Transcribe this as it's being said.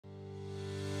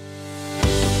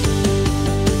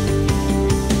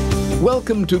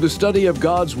Welcome to the study of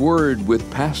God's Word with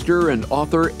pastor and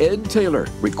author Ed Taylor,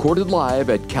 recorded live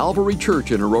at Calvary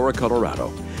Church in Aurora,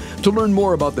 Colorado. To learn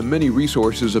more about the many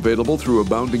resources available through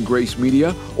Abounding Grace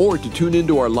Media or to tune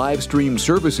into our live stream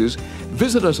services,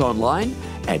 visit us online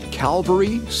at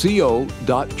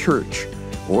calvaryco.church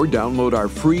or download our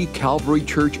free Calvary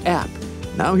Church app.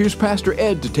 Now here's Pastor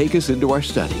Ed to take us into our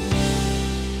study.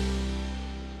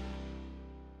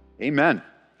 Amen.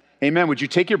 Amen. Would you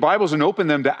take your Bibles and open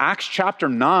them to Acts chapter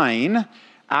 9?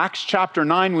 Acts chapter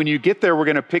 9, when you get there, we're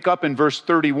going to pick up in verse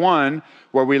 31,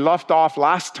 where we left off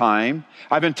last time.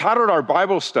 I've entitled our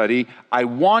Bible study, I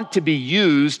Want to Be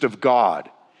Used of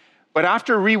God. But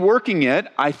after reworking it,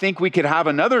 I think we could have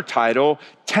another title,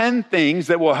 10 Things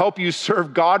That Will Help You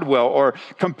Serve God Well, or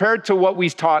compared to what we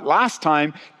taught last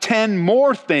time, 10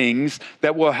 More Things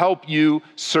That Will Help You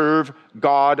Serve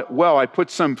God Well. I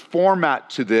put some format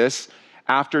to this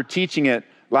after teaching it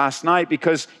last night,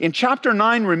 because in chapter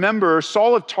 9, remember,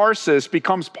 Saul of Tarsus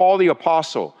becomes Paul the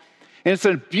Apostle. And it's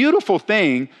a beautiful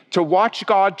thing to watch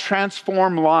God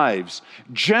transform lives.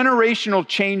 Generational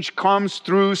change comes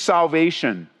through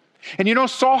salvation. And you know,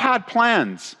 Saul had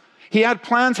plans. He had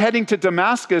plans heading to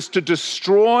Damascus to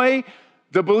destroy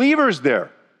the believers there.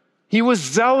 He was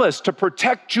zealous to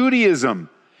protect Judaism.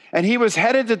 And he was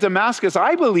headed to Damascus.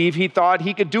 I believe he thought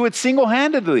he could do it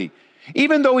single-handedly.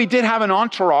 Even though he did have an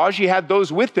entourage, he had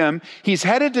those with him, he's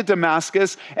headed to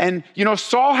Damascus. And, you know,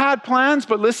 Saul had plans,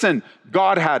 but listen,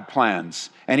 God had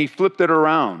plans, and he flipped it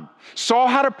around. Saul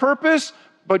had a purpose,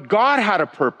 but God had a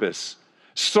purpose.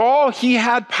 Saul, he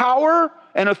had power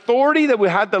and authority that we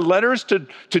had the letters to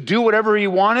do whatever he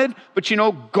wanted, but, you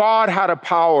know, God had a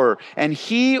power, and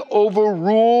he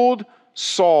overruled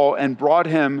Saul and brought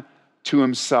him to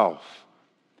himself.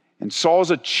 And Saul's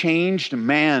a changed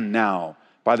man now.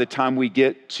 By the time we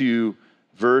get to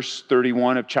verse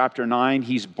 31 of chapter 9,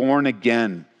 he's born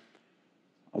again.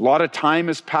 A lot of time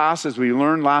has passed, as we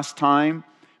learned last time,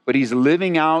 but he's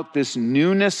living out this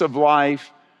newness of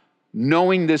life,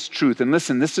 knowing this truth. And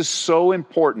listen, this is so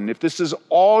important. If this is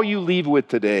all you leave with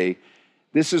today,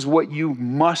 this is what you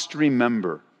must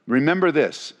remember. Remember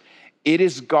this: it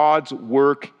is God's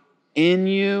work in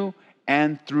you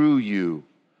and through you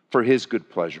for his good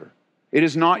pleasure. It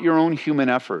is not your own human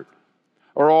effort,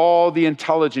 or all the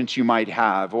intelligence you might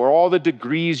have, or all the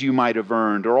degrees you might have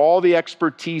earned, or all the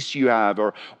expertise you have,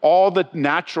 or all the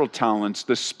natural talents,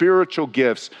 the spiritual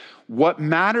gifts. What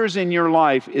matters in your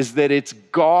life is that it's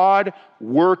God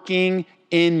working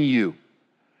in you,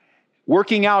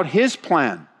 working out his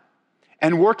plan,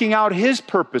 and working out his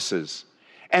purposes,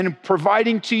 and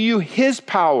providing to you his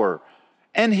power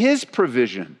and his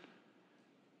provision.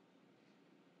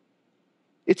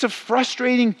 It's a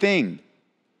frustrating thing.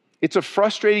 It's a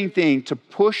frustrating thing to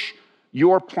push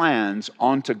your plans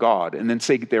onto God and then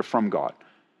say they're from God.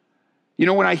 You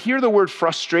know, when I hear the word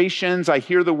frustrations, I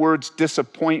hear the words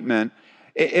disappointment,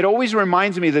 it always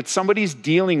reminds me that somebody's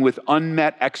dealing with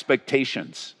unmet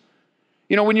expectations.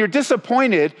 You know, when you're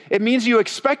disappointed, it means you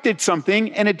expected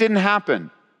something and it didn't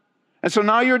happen. And so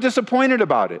now you're disappointed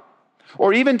about it.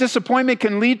 Or even disappointment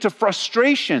can lead to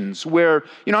frustrations where,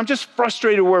 you know, I'm just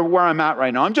frustrated where I'm at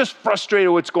right now. I'm just frustrated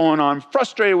with what's going on. I'm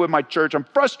frustrated with my church. I'm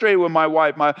frustrated with my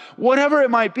wife, whatever it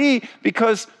might be,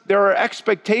 because there are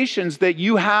expectations that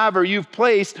you have or you've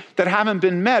placed that haven't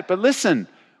been met. But listen,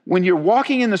 when you're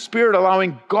walking in the Spirit,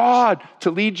 allowing God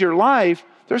to lead your life,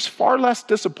 there's far less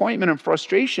disappointment and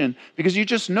frustration because you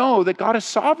just know that God is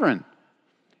sovereign.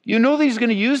 You know that he's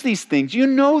going to use these things. You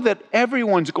know that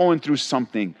everyone's going through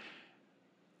something.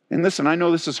 And listen, I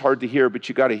know this is hard to hear, but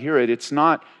you got to hear it.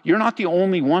 You're not the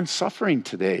only one suffering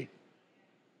today.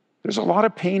 There's a lot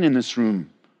of pain in this room,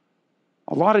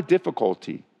 a lot of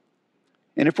difficulty.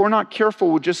 And if we're not careful,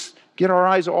 we'll just get our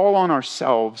eyes all on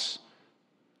ourselves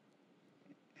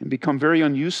and become very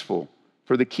unuseful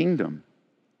for the kingdom.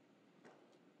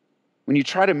 When you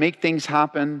try to make things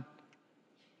happen,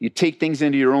 you take things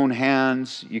into your own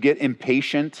hands, you get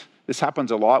impatient. This happens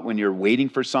a lot when you're waiting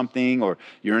for something or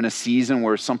you're in a season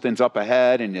where something's up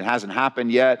ahead and it hasn't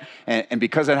happened yet. And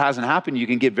because it hasn't happened, you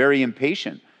can get very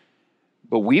impatient.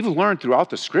 But we've learned throughout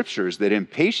the scriptures that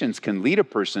impatience can lead a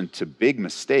person to big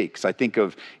mistakes. I think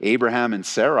of Abraham and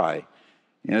Sarai.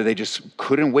 You know, they just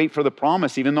couldn't wait for the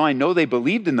promise, even though I know they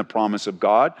believed in the promise of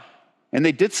God. And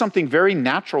they did something very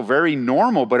natural, very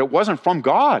normal, but it wasn't from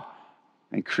God,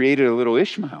 and created a little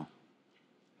Ishmael.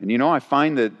 And you know, I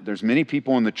find that there's many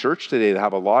people in the church today that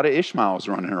have a lot of Ishmaels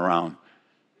running around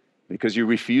because you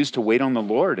refuse to wait on the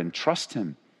Lord and trust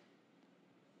him.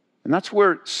 And that's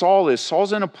where Saul is.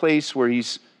 Saul's in a place where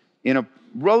he's in a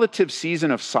relative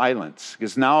season of silence,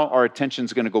 because now our attention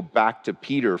is going to go back to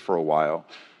Peter for a while.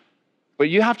 But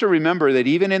you have to remember that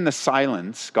even in the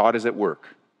silence, God is at work.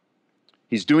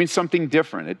 He's doing something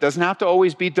different. It doesn't have to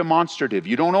always be demonstrative.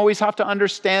 You don't always have to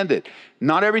understand it.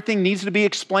 Not everything needs to be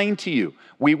explained to you.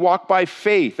 We walk by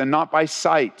faith and not by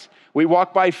sight. We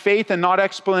walk by faith and not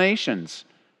explanations.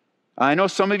 I know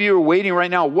some of you are waiting right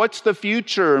now. What's the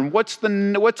future and what's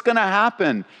going to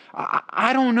happen?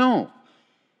 I don't know.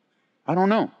 I don't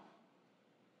know.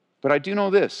 But I do know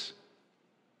this.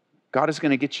 God is going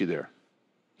to get you there.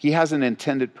 He has an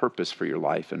intended purpose for your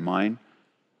life and mine,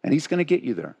 and he's going to get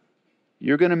you there.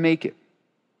 You're going to make it.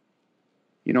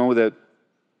 You know, that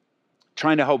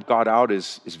trying to help God out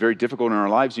is very difficult in our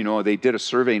lives. You know, they did a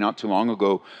survey not too long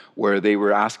ago where they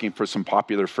were asking for some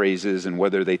popular phrases and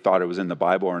whether they thought it was in the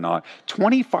Bible or not.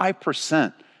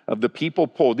 25% of the people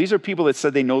polled, these are people that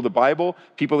said they know the Bible,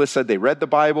 people that said they read the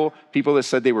Bible, people that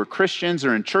said they were Christians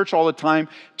or in church all the time.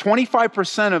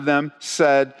 25% of them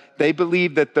said they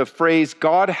believed that the phrase,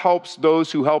 God helps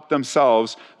those who help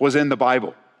themselves, was in the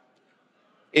Bible.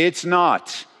 It's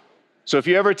not. So if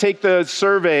you ever take the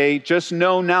survey, just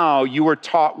know now you were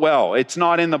taught well. It's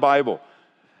not in the Bible.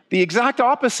 The exact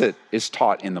opposite is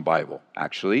taught in the Bible,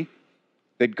 actually.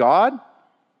 That God,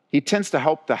 he tends to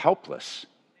help the helpless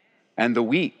and the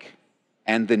weak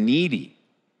and the needy.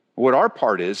 What our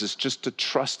part is just to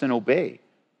trust and obey,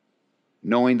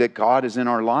 knowing that God is in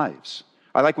our lives.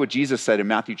 I like what Jesus said in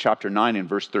Matthew chapter 9 and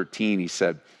verse 13. He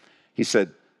said,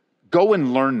 go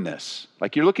and learn this.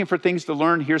 Like you're looking for things to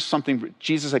learn, here's something.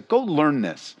 Jesus said, go learn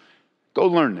this. Go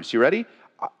learn this. You ready?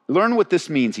 Learn what this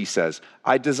means, he says.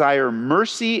 I desire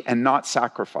mercy and not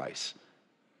sacrifice.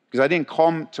 Because I didn't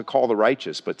come to call the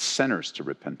righteous, but sinners to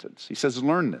repentance. He says,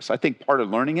 learn this. I think part of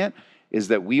learning it is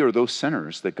that we are those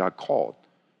sinners that God called.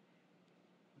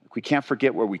 We can't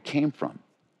forget where we came from.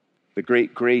 The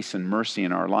great grace and mercy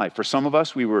in our life. For some of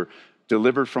us, we were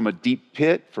delivered from a deep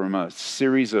pit, from a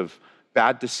series of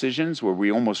bad decisions where we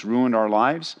almost ruined our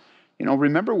lives. You know,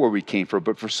 remember where we came from.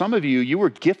 But for some of you, you were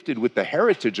gifted with the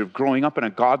heritage of growing up in a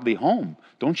godly home.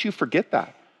 Don't you forget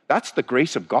that. That's the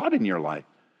grace of God in your life.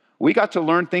 We got to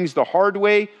learn things the hard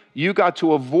way. You got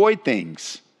to avoid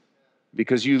things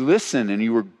because you listen and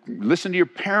you listen to your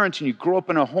parents and you grew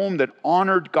up in a home that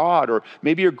honored God, or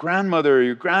maybe your grandmother or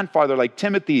your grandfather, like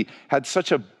Timothy, had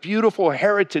such a beautiful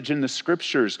heritage in the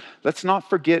scriptures. Let's not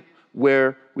forget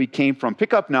where we came from.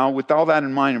 Pick up now with all that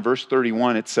in mind. In verse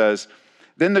 31, it says,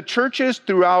 then the churches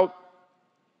throughout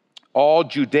all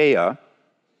Judea,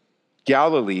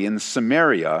 Galilee, and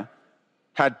Samaria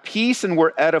had peace and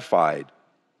were edified.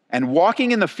 And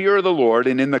walking in the fear of the Lord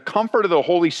and in the comfort of the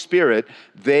Holy Spirit,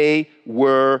 they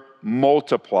were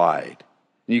multiplied.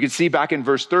 And you can see back in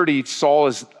verse 30, Saul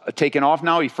is taken off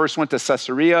now. He first went to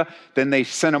Caesarea, then they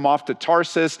sent him off to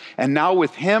Tarsus. And now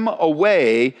with him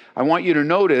away, I want you to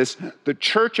notice the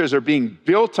churches are being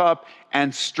built up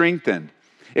and strengthened.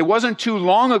 It wasn't too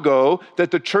long ago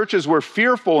that the churches were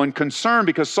fearful and concerned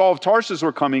because Saul of Tarsus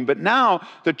were coming, but now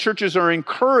the churches are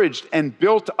encouraged and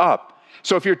built up.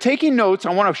 So if you're taking notes,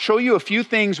 I want to show you a few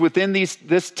things within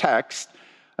this text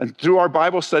and through our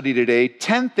Bible study today,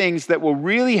 10 things that will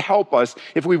really help us.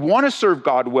 If we want to serve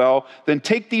God well, then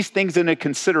take these things into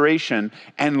consideration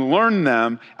and learn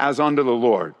them as unto the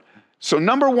Lord. So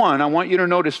number one, I want you to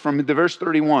notice from the verse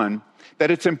 31 that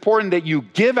it's important that you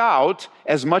give out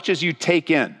as much as you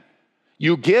take in.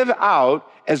 You give out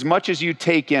as much as you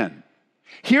take in.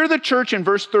 Here the church in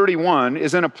verse 31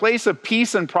 is in a place of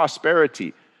peace and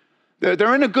prosperity.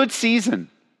 They're in a good season.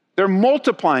 They're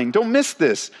multiplying. Don't miss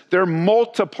this. They're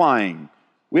multiplying.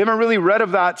 We haven't really read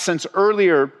of that since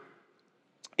earlier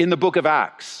in the book of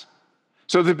Acts.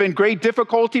 So there's been great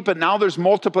difficulty, but now there's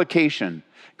multiplication.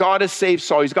 God has saved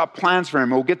Saul. He's got plans for him.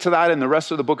 We'll get to that in the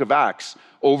rest of the book of Acts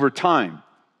over time.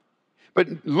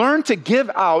 But learn to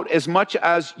give out as much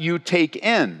as you take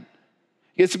in.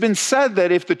 It's been said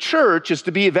that if the church is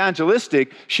to be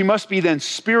evangelistic, she must be then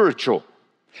spiritual.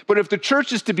 But if the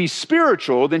church is to be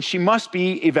spiritual, then she must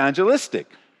be evangelistic.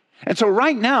 And so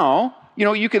right now, you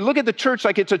know, you can look at the church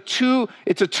like it's a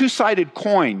two-sided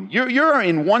coin. You're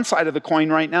in one side of the coin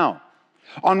right now.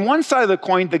 On one side of the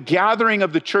coin, the gathering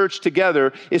of the church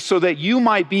together is so that you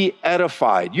might be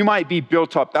edified. You might be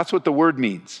built up. That's what the word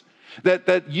means.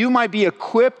 That you might be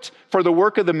equipped for the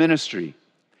work of the ministry.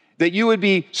 That you would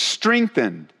be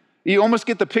strengthened. You almost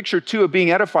get the picture, too, of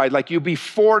being edified, like you'll be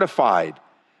fortified.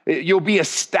 You'll be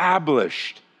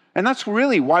established. And that's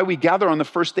really why we gather on the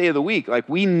first day of the week. Like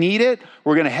we need it.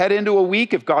 We're going to head into a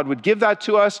week. If God would give that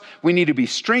to us, we need to be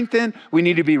strengthened. We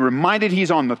need to be reminded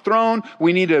he's on the throne.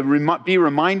 We need to be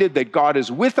reminded that God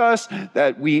is with us,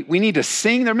 that we need to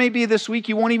sing. There may be this week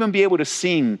you won't even be able to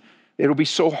sing It'll be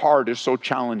so hard, it's so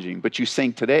challenging, but you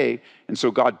sang today, and so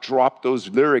God dropped those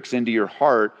lyrics into your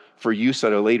heart for use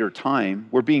at a later time.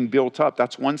 We're being built up.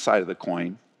 That's one side of the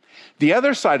coin. The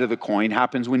other side of the coin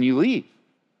happens when you leave.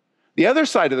 The other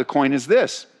side of the coin is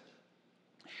this,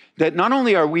 that not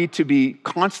only are we to be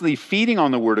constantly feeding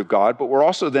on the Word of God, but we're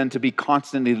also then to be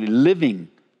constantly living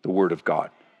the Word of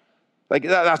God. Like,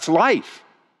 that's life.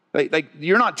 Like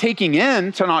you're not taking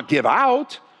in to not give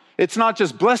out. It's not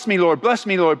just bless me, Lord, bless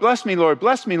me, Lord, bless me, Lord,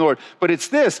 bless me, Lord. But it's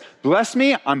this, bless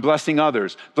me, I'm blessing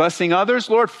others. Blessing others,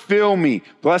 Lord, fill me.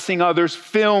 Blessing others,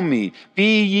 fill me.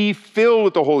 Be ye filled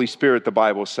with the Holy Spirit, the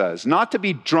Bible says. Not to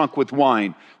be drunk with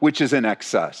wine, which is in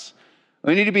excess.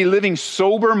 We need to be living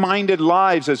sober-minded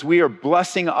lives as we are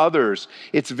blessing others.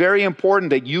 It's very important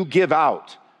that you give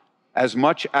out as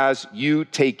much as you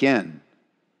take in.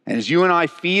 And as you and I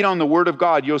feed on the Word of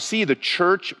God, you'll see the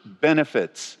church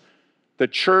benefits. The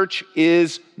church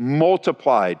is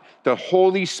multiplied. The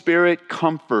Holy Spirit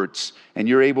comforts, and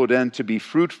you're able then to be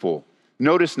fruitful.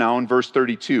 Notice now in verse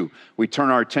 32, we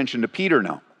turn our attention to Peter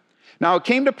now. Now it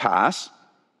came to pass,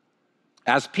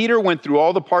 as Peter went through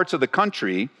all the parts of the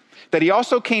country, that he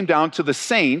also came down to the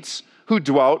saints who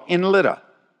dwelt in Lydda.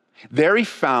 There he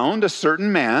found a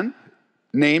certain man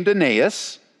named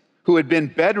Aeneas, who had been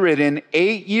bedridden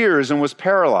 8 years and was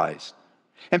paralyzed.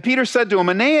 And Peter said to him,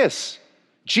 Aeneas,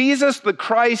 Jesus the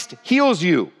Christ heals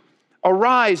you.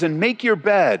 Arise and make your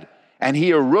bed. And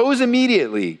he arose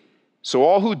immediately. So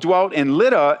all who dwelt in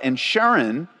Lydda and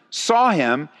Sharon saw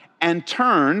him and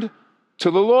turned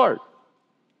to the Lord.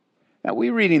 Now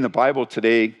we're reading the Bible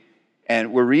today,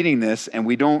 and we're reading this, and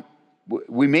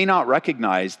we may not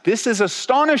recognize, this is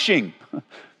astonishing.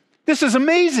 This is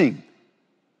amazing.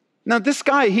 Now this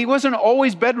guy, he wasn't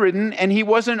always bedridden and he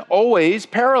wasn't always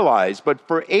paralyzed, but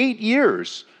for 8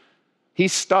 years,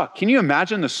 he's stuck. Can you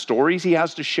imagine the stories he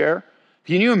has to share?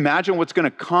 Can you imagine what's going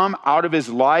to come out of his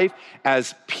life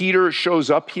as Peter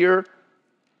shows up here?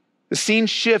 The scene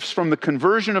shifts from the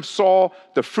conversion of Saul,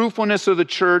 the fruitfulness of the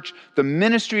church, the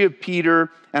ministry of Peter.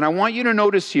 And I want you to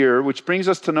notice here, which brings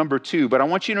us to number 2, but I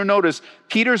want you to notice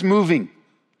Peter's moving.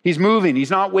 He's moving. He's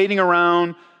not waiting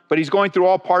around, but he's going through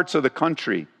all parts of the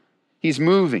country. He's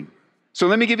moving. So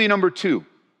let me give you number 2.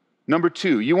 Number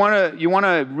 2, you want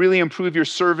to really improve your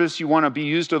service, you want to be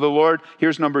used of the Lord,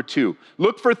 here's number 2.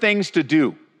 Look for things to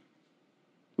do.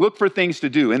 Look for things to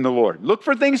do in the Lord. Look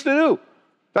for things to do.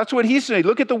 That's what he's saying.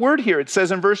 Look at the word here. It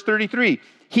says in verse 33,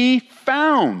 he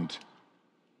found.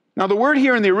 Now the word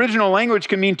here in the original language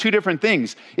can mean 2 different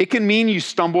things. It can mean you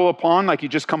stumble upon, like you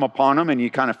just come upon them and you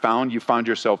found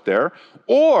yourself there.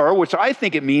 Or, which I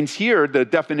think it means here, the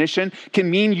definition can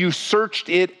mean you searched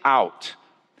it out.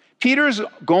 Peter's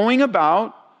going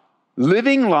about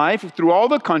living life through all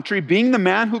the country, being the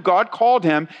man who God called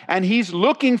him, and he's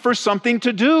looking for something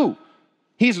to do.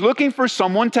 He's looking for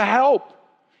someone to help.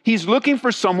 He's looking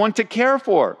for someone to care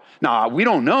for. Now, we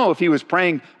don't know if he was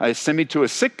praying, send me to a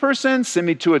sick person, send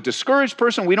me to a discouraged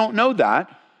person. We don't know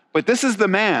that. But this is the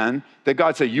man that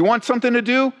God said, you want something to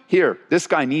do? Here, this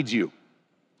guy needs you.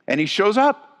 And he shows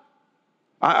up.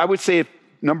 I would say if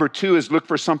number 2 is look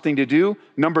for something to do,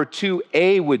 number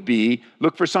 2A would be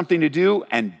look for something to do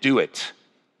and do it.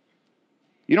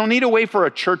 You don't need to wait for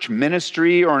a church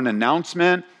ministry or an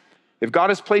announcement. If God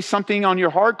has placed something on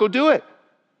your heart, go do it.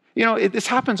 You know, this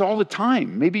happens all the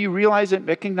time. Maybe you realize it,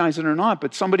 recognize it or not,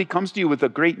 but somebody comes to you with a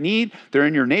great need. They're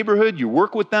in your neighborhood. You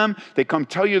work with them. They come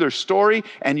tell you their story,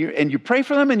 and you pray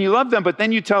for them and you love them, but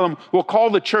then you tell them, well, call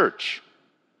the church.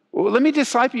 Well, let me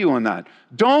disciple you on that.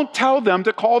 Don't tell them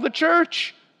to call the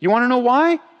church. You want to know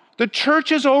why? The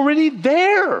church is already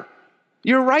there.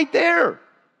 You're right there.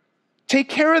 Take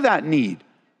care of that need.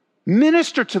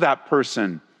 Minister to that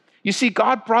person. You see,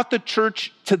 God brought the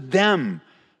church to them.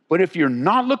 But if you're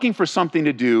not looking for something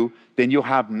to do, then you'll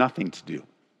have nothing to do.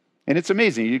 And it's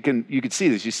amazing. You can see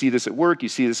this. You see this at work. You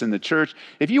see this in the church.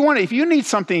 If you need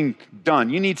something done,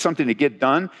 you need something to get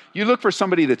done, you look for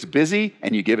somebody that's busy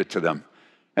and you give it to them.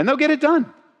 And they'll get it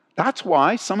done. That's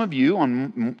why some of you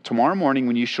on tomorrow morning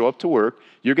when you show up to work,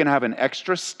 you're going to have an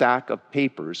extra stack of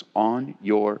papers on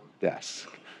your desk.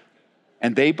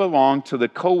 And they belong to the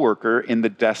coworker in the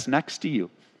desk next to you.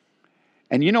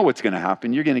 And you know what's going to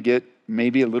happen. You're going to get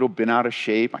maybe a little bent out of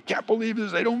shape. I can't believe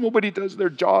this. Nobody does their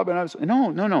job. And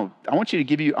no. I want to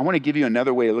give you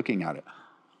another way of looking at it.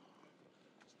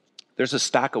 There's a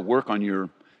stack of work on your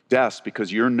desk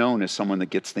because you're known as someone that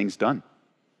gets things done.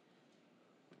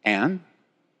 And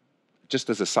just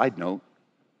as a side note,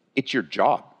 it's your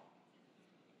job.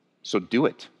 So do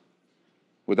it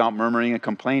without murmuring and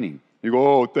complaining. You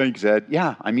go, oh, thanks, Ed.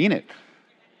 Yeah, I mean it.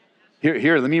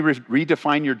 Here, let me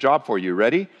redefine your job for you.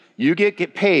 Ready? You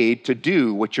get paid to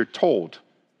do what you're told.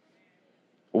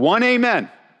 One amen.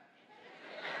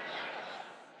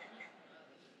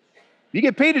 You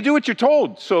get paid to do what you're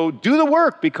told. So do the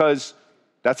work, because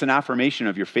that's an affirmation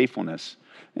of your faithfulness.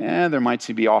 There might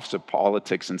be offs of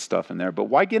politics and stuff in there, but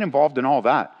why get involved in all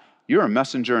that? You're a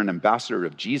messenger and ambassador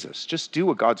of Jesus. Just do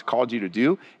what God's called you to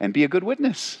do and be a good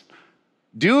witness.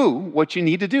 Do what you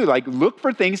need to do. Like, look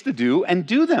for things to do and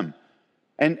do them.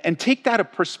 And take that a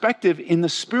perspective in the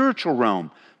spiritual realm.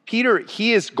 Peter,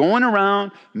 he is going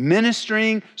around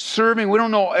ministering, serving. We don't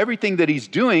know everything that he's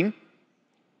doing,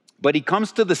 but he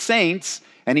comes to the saints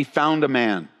and he found a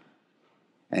man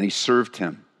and he served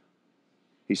him.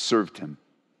 He served him.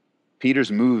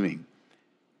 Peter's moving.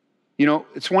 You know,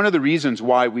 it's one of the reasons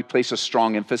why we place a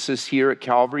strong emphasis here at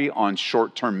Calvary on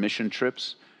short-term mission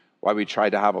trips, why we try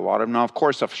to have a lot of them. Now, of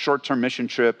course, a short-term mission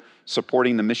trip,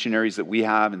 supporting the missionaries that we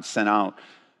have and sent out,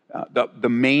 the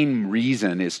main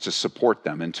reason is to support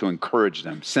them and to encourage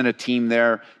them. Send a team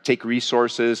there, take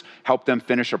resources, help them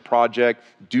finish a project,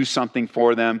 do something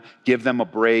for them, give them a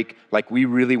break. Like, we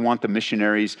really want the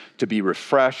missionaries to be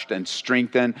refreshed and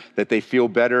strengthened, that they feel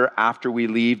better after we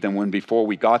leave than when before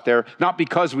we got there. Not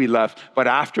because we left, but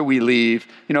after we leave.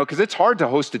 You know, because it's hard to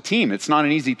host a team. It's not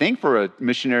an easy thing for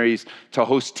missionaries to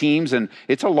host teams, and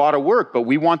it's a lot of work, but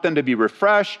we want them to be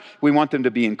refreshed. We want them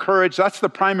to be encouraged. That's the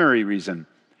primary reason.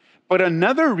 But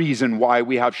another reason why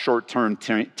we have short-term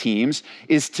teams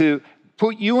is to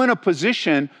put you in a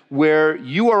position where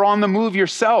you are on the move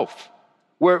yourself,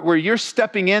 where you're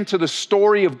stepping into the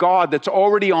story of God that's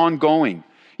already ongoing.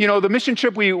 You know, the mission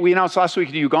trip we announced last week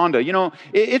to Uganda, you know,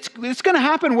 it's going to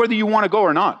happen whether you want to go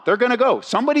or not. They're going to go.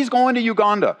 Somebody's going to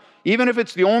Uganda. Even if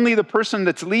it's only the person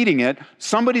that's leading it,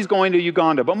 somebody's going to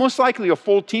Uganda. But most likely a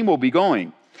full team will be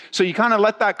going. So you kind of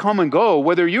let that come and go,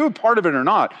 whether you're a part of it or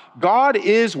not. God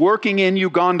is working in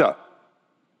Uganda.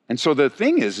 And so the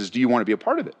thing is do you want to be a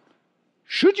part of it?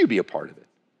 Should you be a part of it?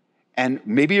 And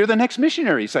maybe you're the next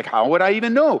missionary. It's like, how would I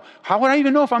even know? How would I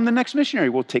even know if I'm the next missionary?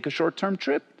 We'll take a short-term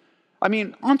trip. I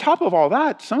mean, on top of all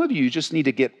that, some of you just need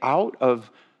to get out of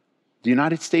the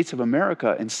United States of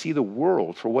America and see the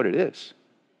world for what it is.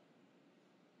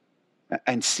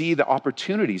 And see the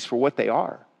opportunities for what they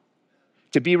are.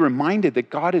 To be reminded that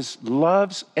God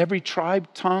loves every tribe,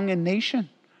 tongue, and nation.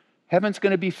 Heaven's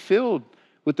going to be filled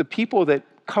with the people that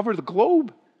cover the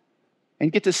globe and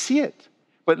get to see it.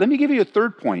 But let me give you a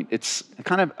third point. It's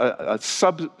kind of a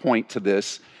sub-point to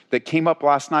this that came up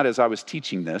last night as I was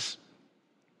teaching this,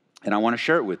 and I want to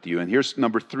share it with you. And here's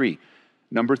number 3.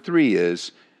 Number 3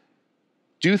 is,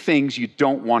 do things you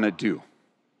don't want to do.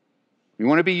 You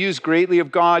want to be used greatly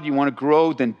of God, you want to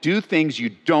grow, then do things you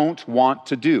don't want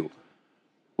to do.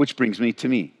 Which brings me to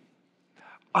me.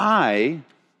 I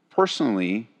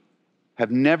personally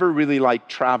have never really liked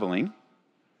traveling.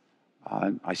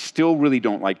 I still really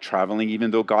don't like traveling, even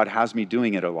though God has me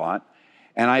doing it a lot.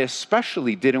 And I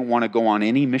especially didn't want to go on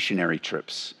any missionary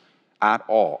trips at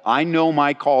all. I know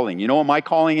my calling. You know what my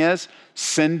calling is?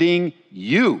 Sending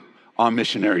you on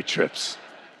missionary trips.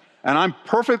 And I'm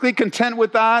perfectly content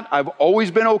with that. I've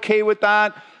always been okay with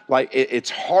that. Like, it's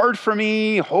hard for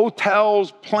me,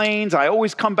 hotels, planes, I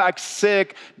always come back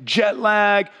sick, jet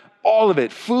lag, all of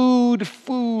it. Food.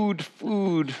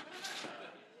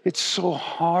 It's so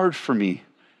hard for me.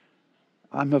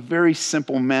 I'm a very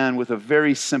simple man with a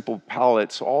very simple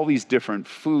palate, so all these different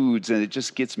foods, and it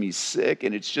just gets me sick,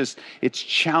 and it's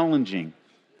challenging.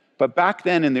 But back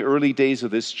then, in the early days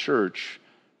of this church,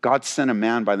 God sent a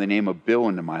man by the name of Bill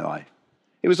into my life.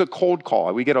 It was a cold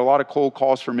call. We get a lot of cold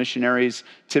calls for missionaries.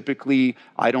 Typically,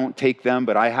 I don't take them,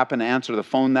 but I happened to answer the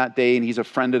phone that day, and he's a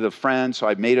friend of the friend, so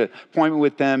I made an appointment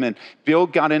with them, and Bill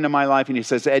got into my life, and he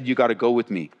says, Ed, you got to go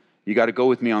with me. You got to go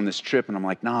with me on this trip. And I'm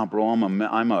like, nah, bro, I'm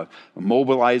a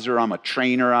mobilizer. I'm a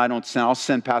trainer. I'll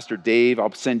send Pastor Dave.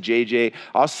 I'll send JJ.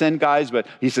 I'll send guys. But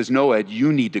he says, no, Ed,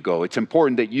 you need to go. It's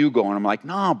important that you go. And I'm like,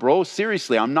 nah, bro,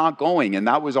 seriously, I'm not going. And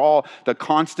that was all the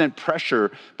constant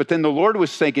pressure. But then the Lord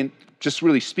was thinking, just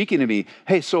really speaking to me,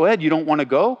 hey, so Ed, you don't want to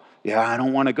go? Yeah, I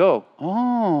don't want to go.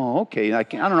 Oh, okay. I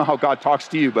don't know how God talks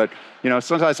to you, but,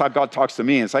 sometimes how God talks to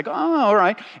me. And it's like, oh, all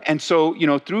right. And so,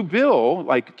 through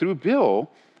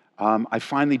Bill, I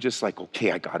finally just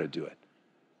okay, I got to do it.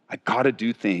 I got to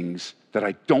do things that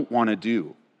I don't want to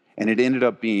do. And it ended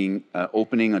up being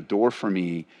opening a door for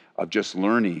me of just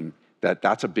learning that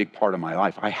that's a big part of my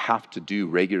life. I have to do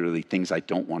regularly things I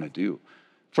don't want to do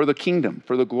for the kingdom,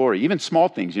 for the glory, even small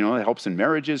things, it helps in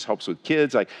marriages, helps with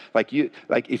kids.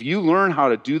 If you learn how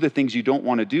to do the things you don't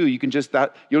want to do,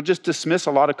 you'll just dismiss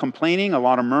a lot of complaining, a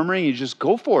lot of murmuring. You just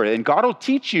go for it. And God will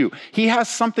teach you. He has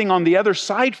something on the other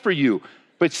side for you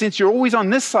But since you're always on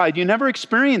this side, you never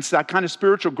experience that kind of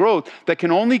spiritual growth that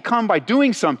can only come by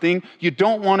doing something you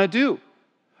don't want to do.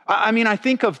 I mean, I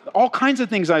think of all kinds of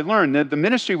things I learned. The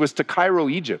ministry was to Cairo,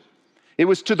 Egypt. It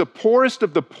was to the poorest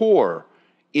of the poor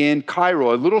in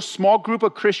Cairo, a little small group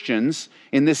of Christians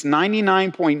in this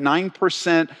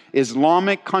 99.9%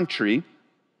 Islamic country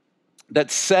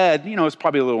that said, it's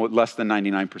probably a little less than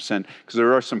 99% because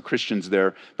there are some Christians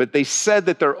there, but they said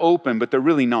that they're open, but they're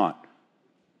really not.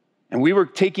 And we were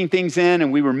taking things in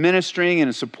and we were ministering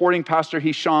and supporting Pastor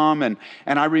Hisham. And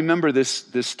I remember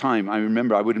this time. I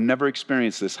would have never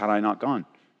experienced this had I not gone.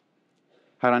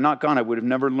 Had I not gone, I would have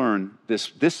never learned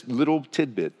this little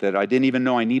tidbit that I didn't even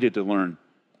know I needed to learn.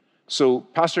 So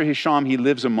Pastor Hisham, he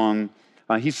lives among,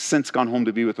 he's since gone home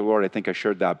to be with the Lord. I think I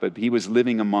shared that. But he was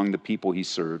living among the people he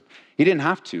served. He didn't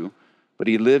have to, but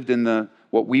he lived in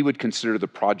what we would consider the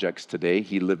projects today.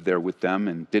 He lived there with them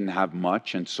and didn't have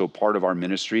much. And so part of our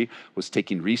ministry was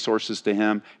taking resources to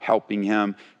him, helping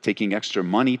him, taking extra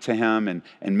money to him and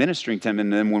ministering to him.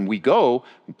 And then when we go,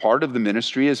 part of the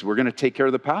ministry is we're going to take care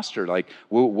of the pastor. Like,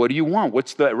 well, what do you want?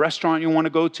 What's the restaurant you want to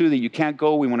go to that you can't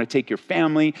go? We want to take your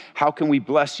family. How can we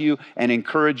bless you and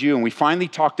encourage you? And we finally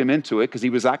talked him into it because he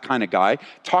was that kind of guy.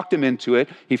 Talked him into it.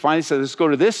 He finally said, let's go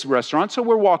to this restaurant. So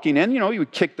we're walking in. You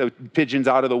would kick the pigeons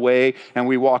out of the way and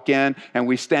we walk in and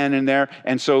we stand in there.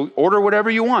 And so order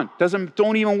whatever you want.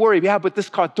 Don't even worry. Yeah, but this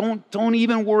cost, don't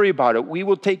even worry about it. We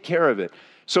will take care of it.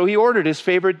 So he ordered his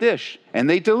favorite dish, and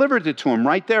they delivered it to him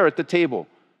right there at the table.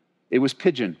 It was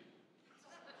pigeon.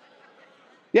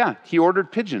 Yeah, he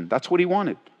ordered pigeon. That's what he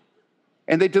wanted.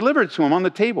 And they delivered it to him on the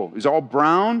table. It was all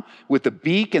brown with the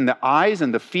beak and the eyes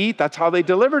and the feet. That's how they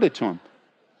delivered it to him.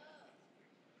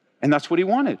 And that's what he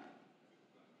wanted.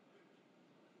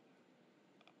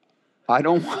 I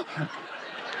don't want...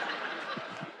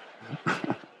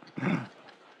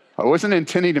 I wasn't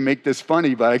intending to make this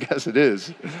funny, but I guess it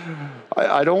is.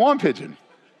 I don't want pigeon.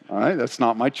 All right, that's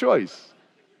not my choice.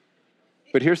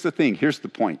 But here's the thing. Here's the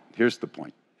point.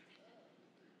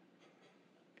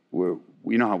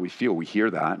 We know how we feel. We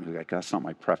hear that. And we're like, that's not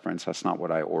my preference. That's not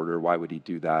what I order. Why would he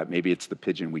do that? Maybe it's the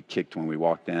pigeon we kicked when we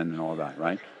walked in and all that,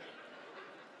 right?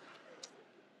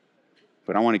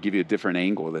 But I want to give you a different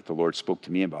angle that the Lord spoke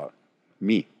to me about.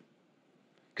 Me.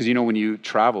 Because when you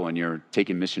travel and you're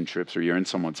taking mission trips or you're in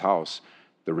someone's house,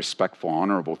 the respectful,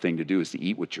 honorable thing to do is to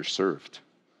eat what you're served.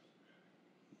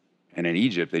 And in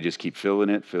Egypt, they just keep filling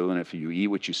it. If you eat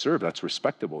what you serve, that's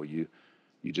respectable. You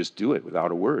just do it without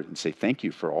a word and say thank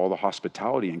you for all the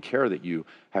hospitality and care that you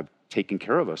have taken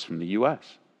care of us from the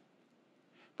U.S.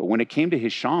 But when it came to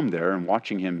Hisham there and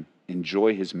watching him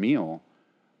enjoy his meal,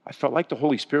 I felt like the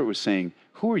Holy Spirit was saying,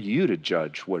 who are you to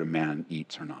judge what a man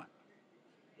eats or not?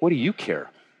 What do you care?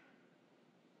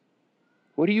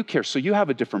 What do you care? So you have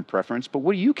a different preference, but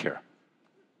what do you care?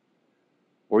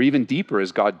 Or even deeper,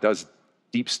 as God does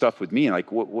deep stuff with me,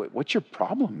 like, what's your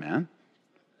problem, man?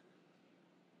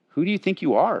 Who do you think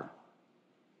you are?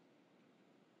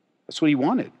 That's what he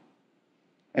wanted.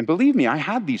 And believe me, I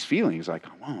had these feelings like,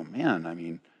 oh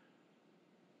man,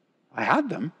 I had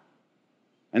them.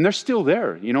 And they're still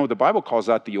there. The Bible calls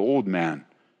that the old man.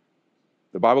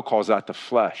 The Bible calls that the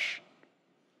flesh.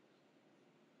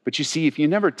 But you see, if you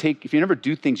never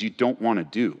do things you don't want to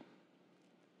do,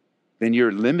 then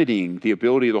you're limiting the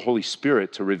ability of the Holy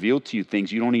Spirit to reveal to you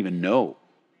things you don't even know.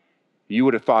 You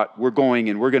would have thought, we're going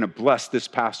and we're going to bless this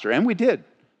pastor. And we did.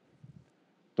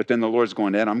 But then the Lord's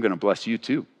going, Ed, I'm going to bless you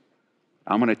too.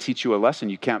 I'm going to teach you a lesson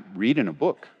you can't read in a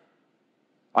book.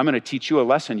 I'm going to teach you a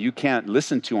lesson you can't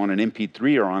listen to on an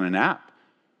MP3 or on an app.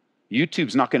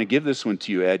 YouTube's not going to give this one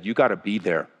to you, Ed. You got to be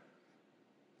there.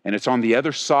 And it's on the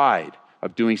other side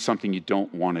of doing something you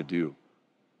don't want to do.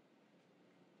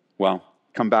 Well,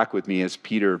 come back with me as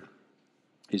Peter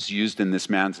is used in this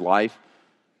man's life.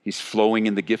 He's flowing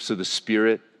in the gifts of the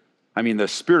Spirit. The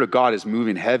Spirit of God is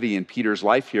moving heavy in Peter's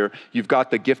life here. You've got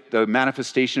the gift, the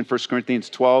manifestation, 1 Corinthians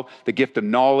 12, the gift of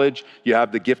knowledge. You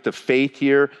have the gift of faith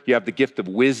here. You have the gift of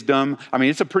wisdom.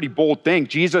 It's a pretty bold thing.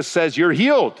 Jesus says, you're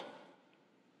healed.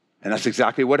 And that's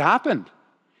exactly what happened.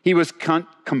 He was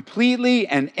completely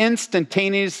and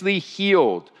instantaneously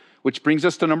healed, which brings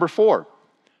us to number 4.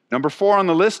 Number 4 on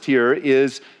the list here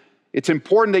is it's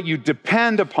important that you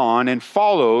depend upon and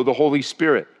follow the Holy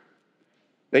Spirit.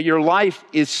 That your life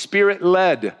is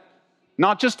Spirit-led,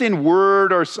 not just in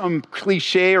word or some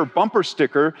cliche or bumper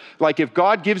sticker. Like if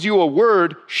God gives you a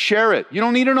word, share it. You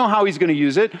don't need to know how he's going to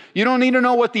use it. You don't need to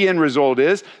know what the end result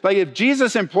is. Like if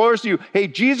Jesus implores you, hey,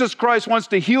 Jesus Christ wants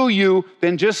to heal you,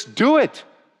 then just do it.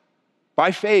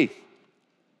 By faith.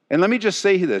 And let me just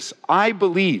say this. I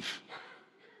believe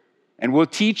and will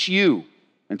teach you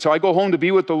until I go home to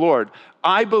be with the Lord,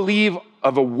 I believe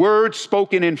of a word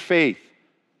spoken in faith.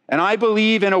 And I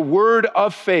believe in a word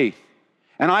of faith.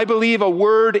 And I believe a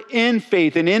word in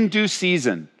faith and in due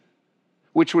season,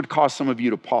 which would cause some of you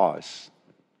to pause.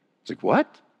 It's like,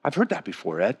 what? I've heard that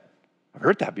before, Ed. I've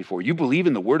heard that before. You believe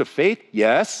in the word of faith?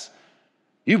 Yes.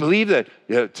 You believe that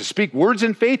to speak words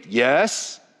in faith?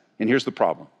 Yes. And here's the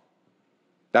problem.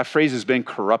 That phrase has been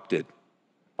corrupted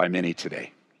by many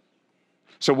today.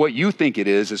 So what you think it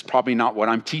is probably not what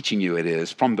I'm teaching you it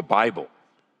is from the Bible.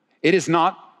 It is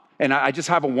not, and I just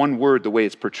have a one word the way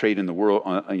it's portrayed in the world,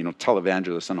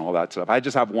 televangelists and all that stuff. I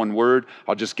just have one word.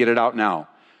 I'll just get it out now.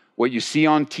 What you see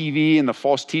on TV and the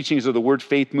false teachings of the word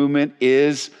faith movement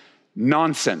is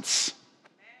nonsense.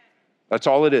 That's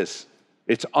all it is.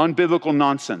 It's unbiblical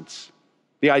nonsense.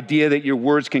 The idea that your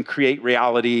words can create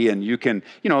reality and you can,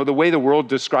 the way the world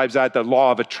describes that, the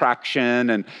law of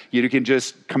attraction, and you can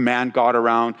just command God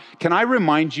around. Can I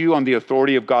remind you on the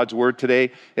authority of God's word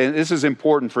today? And this is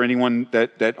important for anyone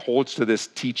that holds to this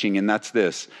teaching, and that's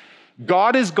this.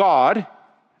 God is God,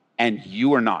 and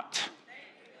you are not.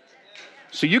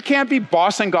 So you can't be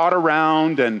bossing God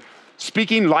around and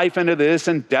speaking life into this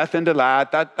and death into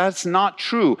that. That's not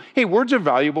true. Hey, words are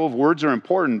valuable, words are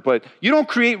important, but you don't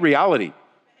create reality.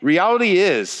 Reality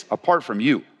is apart from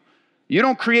you. You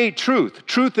don't create truth.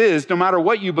 Truth is, no matter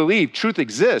what you believe, truth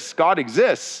exists. God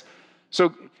exists.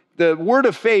 So the word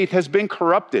of faith has been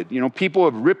corrupted. People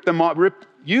have ripped them off.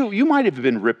 You might have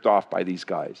been ripped off by these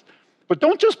guys. But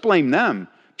don't just blame them.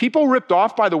 People ripped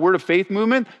off by the word of faith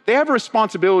movement, they have a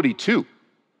responsibility too.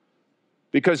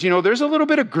 Because, there's a little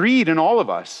bit of greed in all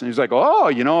of us. And he's like,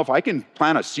 if I can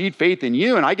plant a seed faith in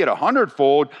you and I get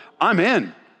 100-fold, I'm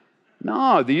in.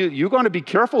 No, you're going to be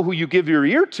careful who you give your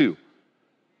ear to.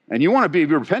 And you want to be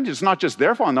repentant. It's not just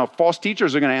their fault. Now, false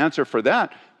teachers are going to answer for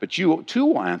that, but you too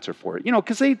will answer for it.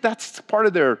 Because that's part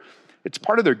of their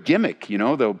gimmick.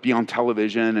 They'll be on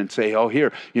television and say,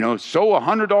 here, sow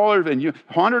 $100 and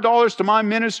 $100 to my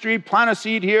ministry, plant a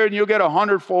seed here, and you'll get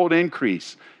 100-fold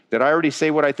increase. Did I already say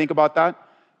what I think about that?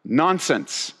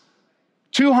 Nonsense.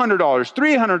 $200,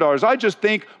 $300. I just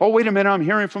think, wait a minute, I'm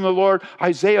hearing from the Lord.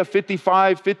 Isaiah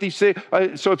 55, 56.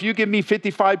 So if you give me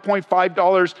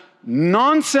 $55.5,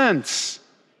 nonsense.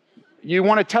 You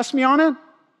want to test me on it?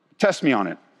 Test me on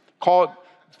it. Call it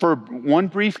for one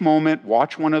brief moment,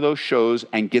 watch one of those shows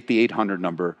and get the 800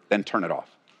 number, then turn it off.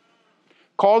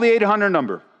 Call the 800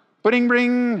 number.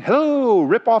 Bring, hello,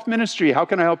 Rip-Off Ministry. How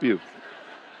can I help you?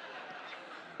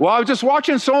 Well, I was just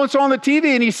watching so-and-so on the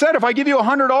TV, and he said, if I give you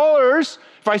 $100,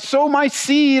 if I sow my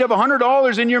seed of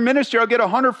 $100 in your ministry, I'll get a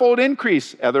 100-fold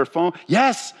increase. Other phone,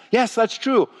 yes, that's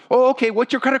true. Okay,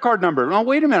 what's your credit card number? Oh,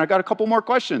 wait a minute, I got a couple more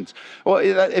questions. Well,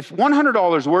 if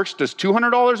 $100 works, does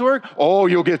 $200 work? Oh,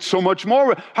 you'll get so much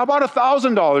more. How about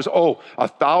 $1,000? Oh,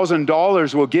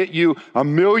 $1,000 will get you a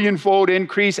 1,000,000-fold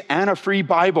increase and a free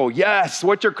Bible. Yes,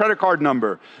 what's your credit card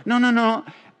number? No.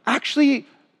 Actually,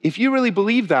 if you really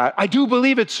believe that, I do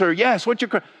believe it, sir. Yes,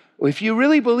 if you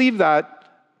really believe that,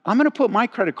 I'm going to put my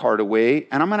credit card away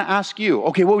and I'm going to ask you,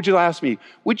 okay, what would you ask me?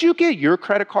 Would you get your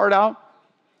credit card out?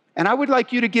 And I would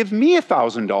like you to give me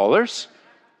 $1,000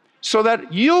 so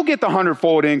that you'll get the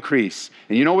 100-fold increase.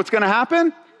 And you know what's going to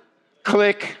happen?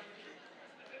 Click.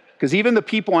 Because even the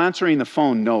people answering the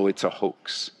phone know it's a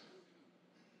hoax.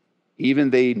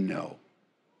 Even they know.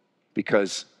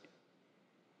 Because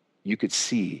you could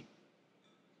see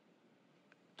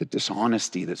the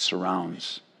dishonesty that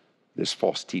surrounds this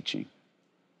false teaching.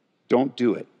 Don't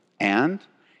do it. And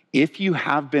if you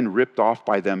have been ripped off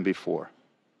by them before,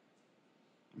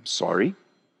 I'm sorry,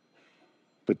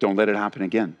 but don't let it happen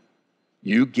again.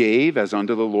 You gave as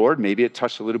unto the Lord. Maybe it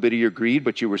touched a little bit of your greed,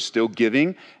 but you were still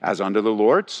giving as unto the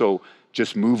Lord. So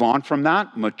just move on from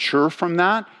that, mature from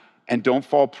that, and don't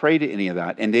fall prey to any of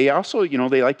that. And they also,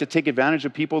 they like to take advantage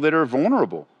of people that are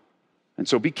vulnerable. And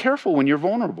so be careful when you're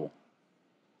vulnerable.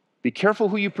 Be careful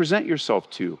who you present yourself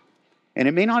to. And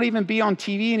it may not even be on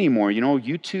TV anymore,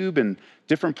 YouTube and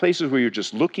different places where you're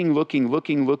just looking.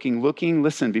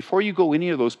 Listen, before you go any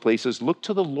of those places, look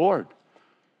to the Lord.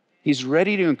 He's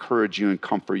ready to encourage you and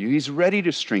comfort you. He's ready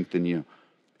to strengthen you.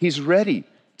 He's ready.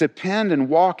 Depend and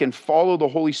walk and follow the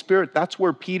Holy Spirit. That's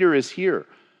where Peter is here.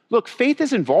 Look, faith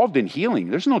is involved in healing.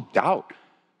 There's no doubt.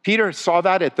 Peter saw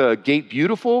that at the Gate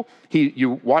Beautiful.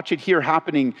 You watch it here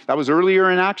happening. That was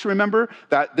earlier in Acts, remember?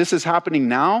 That this is happening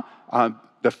now.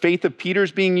 The faith of Peter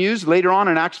is being used. Later on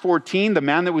in Acts 14, the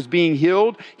man that was being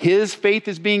healed, his faith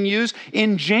is being used.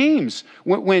 In James,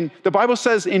 when the Bible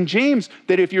says in James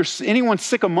that if anyone's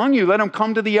sick among you, let them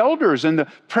come to the elders and the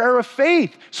prayer of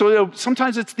faith. So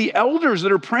sometimes it's the elders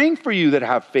that are praying for you that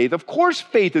have faith. Of course,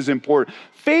 faith is important.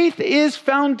 Faith is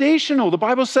foundational. The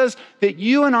Bible says that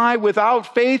you and I,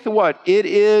 without faith, what? It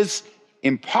is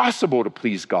impossible to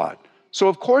please God. So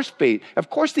of course the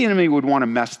enemy would want to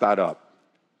mess that up.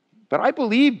 But I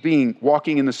believe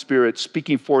walking in the Spirit,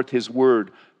 speaking forth his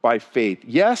word by faith.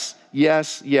 Yes,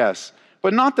 yes, yes.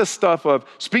 But not the stuff of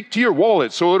speak to your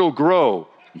wallet so it'll grow.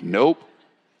 Nope.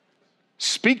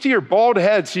 Speak to your bald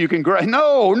head so you can grow.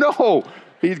 No.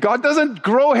 God doesn't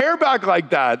grow hair back like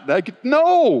that.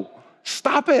 No.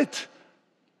 Stop it.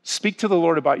 Speak to the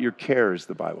Lord about your cares,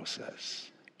 the Bible says.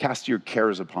 Cast your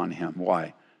cares upon him.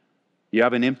 Why? You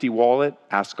have an empty wallet?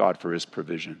 Ask God for his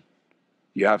provision.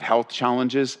 You have health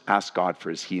challenges? Ask God for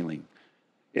his healing.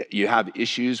 You have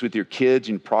issues with your kids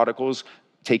and prodigals?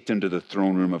 Take them to the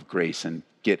throne room of grace and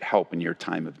get help in your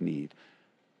time of need.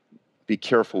 Be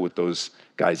careful with those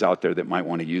guys out there that might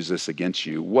want to use this against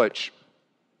you, which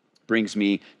brings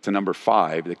me to number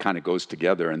 5 that kind of goes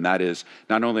together, and that is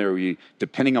not only are we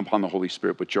depending upon the Holy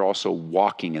Spirit, but you're also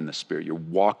walking in the Spirit. You're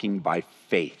walking by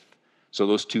faith. So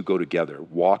those two go together,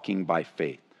 walking by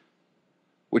faith.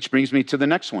 Which brings me to the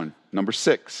next one, number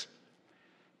 6.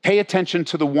 Pay attention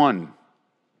to the one.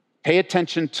 Pay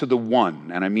attention to the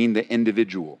one, and I mean the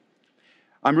individual.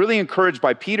 I'm really encouraged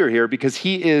by Peter here because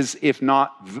he is,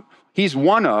 he's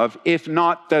one of, if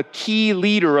not the key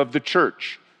leader of the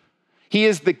church. He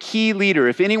is the key leader.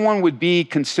 If anyone would be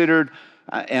considered,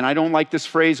 and I don't like this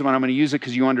phrase, but I'm going to use it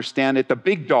because you understand it, the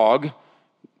big dog,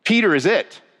 Peter is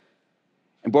it.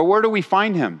 But where do we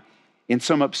find him? In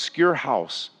some obscure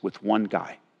house with one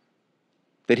guy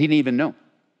that he didn't even know.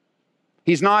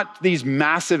 He's not these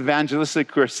massive evangelistic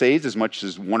crusades, as much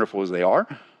as wonderful as they are,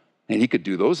 and he could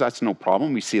do those. That's no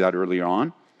problem. We see that earlier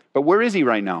on. But where is he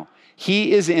right now?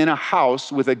 He is in a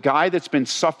house with a guy that's been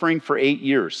suffering for 8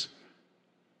 years,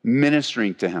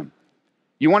 ministering to him.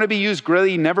 You want to be used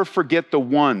greatly? Never forget the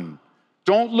one.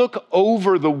 Don't look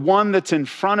over the one that's in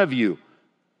front of you.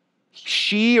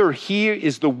 She or he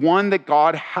is the one that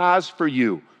God has for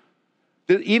you.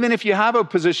 Even if you have a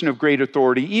position of great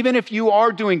authority, even if you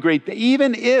are doing great,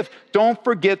 don't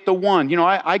forget the one. You know,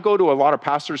 I go to a lot of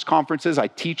pastors' conferences. I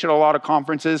teach at a lot of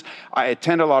conferences. I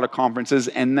attend a lot of conferences,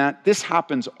 and this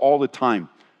happens all the time.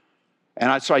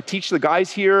 And so I teach the guys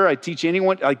here. I teach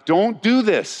anyone, don't do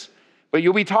this. But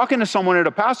you'll be talking to someone at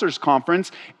a pastor's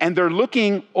conference, and they're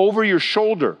looking over your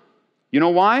shoulder. You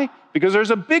know why? Because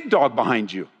there's a big dog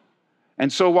behind you.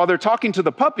 And so while they're talking to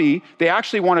the puppy, they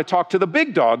actually want to talk to the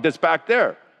big dog that's back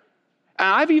there. And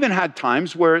I've even had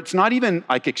times where it's not even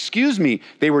like, excuse me,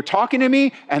 they were talking to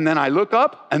me, and then I look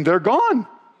up, and they're gone.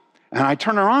 And I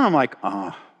turn around, I'm like,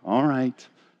 all right.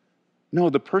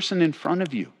 No, the person in front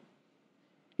of you.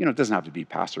 You know, it doesn't have to be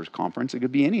pastor's conference. It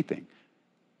could be anything.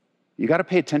 You got to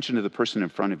pay attention to the person in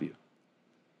front of you.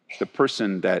 The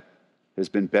person that has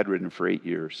been bedridden for 8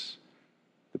 years.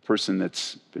 The person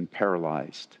that's been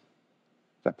paralyzed.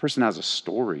 That person has a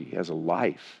story, he has a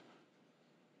life.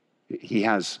 He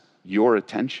has your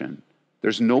attention.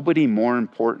 There's nobody more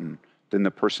important than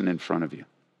the person in front of you.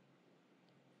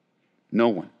 No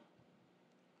one.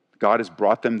 God has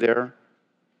brought them there,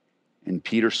 and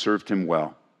Peter served him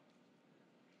well.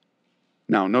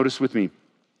 Now, notice with me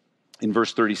in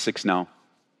verse 36 now.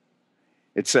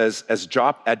 It says,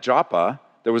 at Joppa,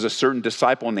 there was a certain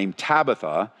disciple named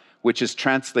Tabitha, which is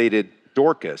translated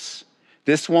Dorcas.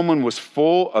 This woman was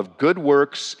full of good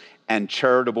works and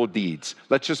charitable deeds.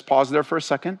 Let's just pause there for a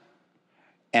second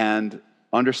and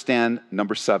understand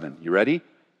number 7. You ready?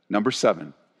 Number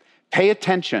 7. Pay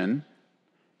attention.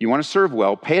 You want to serve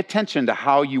well. Pay attention to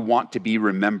how you want to be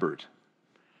remembered.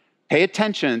 Pay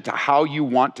attention to how you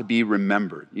want to be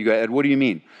remembered. You go, Ed, what do you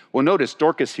mean? Well, notice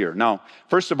Dorcas here. Now,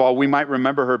 first of all, we might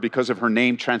remember her because of her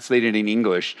name translated in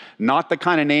English. Not the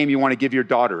kind of name you want to give your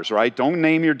daughters, right? Don't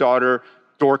name your daughter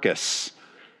Dorcas.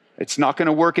 It's not going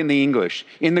to work in the English.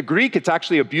 In the Greek, it's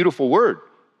actually a beautiful word.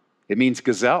 It means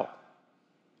gazelle.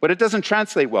 But it doesn't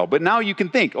translate well. But now you can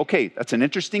think, okay, that's an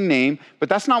interesting name, but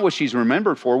that's not what she's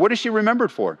remembered for. What is she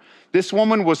remembered for? This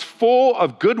woman was full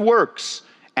of good works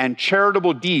and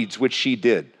charitable deeds, which she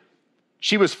did.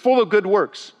 She was full of good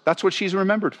works. That's what she's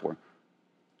remembered for.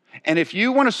 And if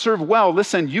you want to serve well,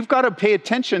 listen, you've got to pay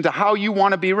attention to how you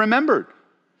want to be remembered.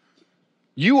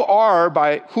 You are,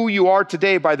 by who you are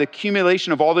today, by the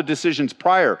accumulation of all the decisions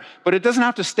prior. But it doesn't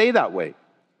have to stay that way.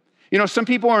 You know, some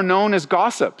people are known as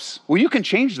gossips. Well, you can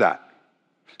change that.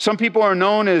 Some people are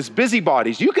known as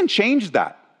busybodies. You can change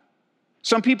that.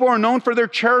 Some people are known for their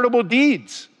charitable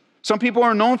deeds. Some people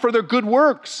are known for their good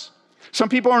works. Some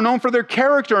people are known for their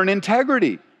character and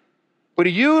integrity. But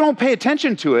if you don't pay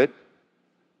attention to it,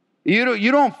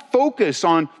 you don't focus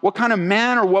on what kind of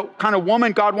man or what kind of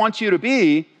woman God wants you to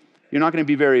be, you're not going to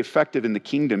be very effective in the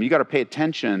kingdom. You got to pay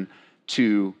attention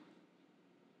to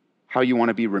how you want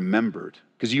to be remembered,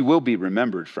 because you will be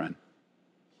remembered, friend.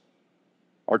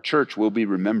 Our church will be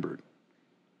remembered.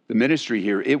 The ministry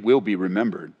here, it will be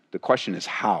remembered. The question is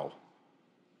how.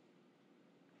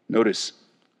 Notice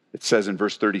it says in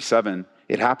verse 37,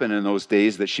 it happened in those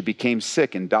days that she became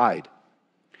sick and died.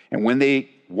 And when they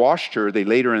washed her, they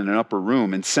laid her in an upper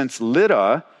room. And since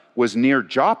Lydda was near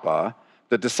Joppa,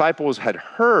 the disciples had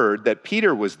heard that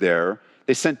Peter was there.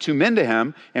 They sent 2 men to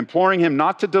him, imploring him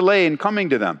not to delay in coming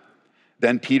to them.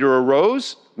 Then Peter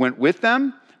arose, went with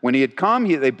them. When he had come,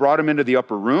 they brought him into the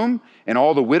upper room, and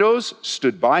all the widows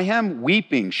stood by him,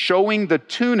 weeping, showing the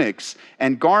tunics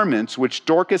and garments which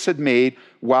Dorcas had made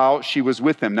while she was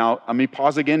with him. Now, let me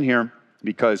pause again here,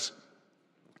 because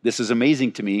this is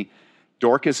amazing to me.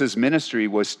 Dorcas's ministry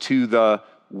was to the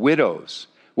widows.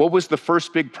 What was the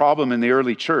first big problem in the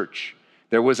early church?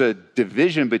 There was a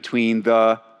division between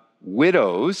the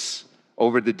widows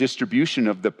over the distribution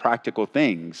of the practical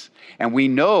things. And we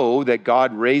know that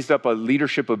God raised up a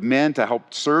leadership of men to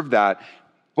help serve that.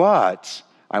 But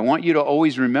I want you to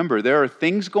always remember, there are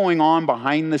things going on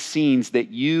behind the scenes that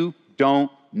you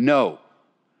don't know.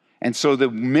 And so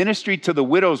the ministry to the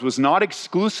widows was not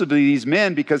exclusively these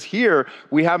men, because here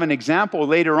we have an example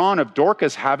later on of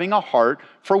Dorcas having a heart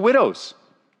for widows.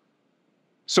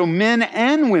 So men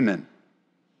and women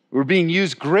were being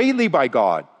used greatly by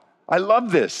God. I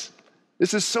love this.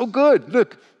 This is so good.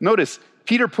 Look, notice,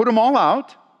 Peter put them all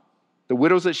out. The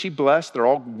widows that she blessed, they're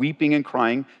all weeping and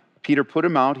crying. Peter put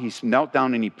them out. He knelt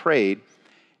down and he prayed.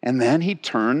 And then he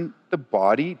turned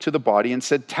to the body and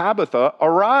said, Tabitha,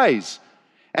 arise.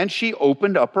 And she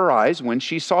opened up her eyes. When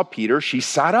she saw Peter, she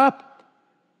sat up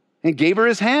and gave her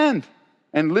his hand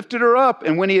and lifted her up.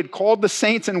 And when he had called the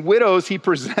saints and widows, he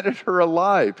presented her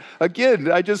alive. Again,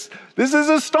 this is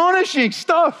astonishing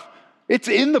stuff. It's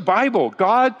in the Bible.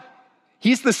 God,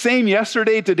 he's the same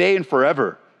yesterday, today, and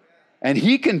forever. And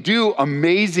he can do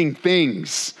amazing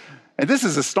things. And this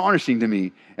is astonishing to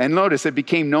me. And notice, it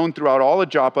became known throughout all of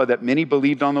Joppa that many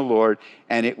believed on the Lord.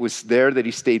 And it was there that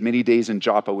he stayed many days in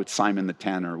Joppa with Simon the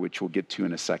tanner, which we'll get to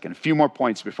in a second. A few more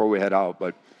points before we head out,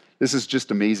 but this is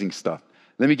just amazing stuff.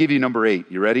 Let me give you number 8.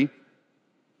 You ready?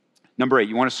 Number 8,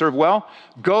 you want to serve well?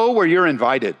 Go where you're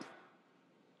invited.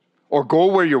 Or go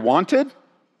where you're wanted.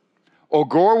 Or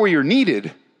go where you're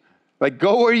needed. Like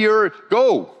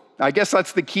go. I guess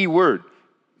that's the key word.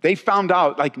 They found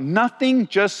out, like, nothing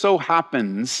just so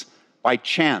happens by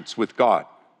chance with God.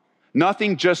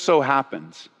 Nothing just so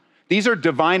happens. These are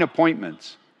divine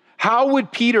appointments. How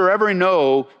would Peter ever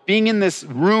know, being in this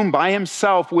room by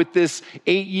himself with this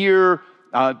 8-year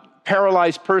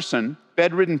paralyzed person,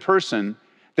 bedridden person,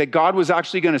 that God was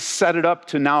actually going to set it up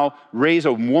to now raise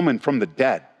a woman from the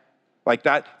dead? Like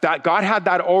that God had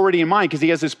that already in mind, because he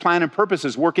has his plan and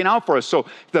purposes working out for us. So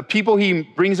the people he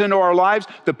brings into our lives,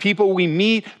 the people we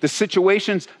meet, the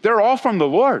situations, they're all from the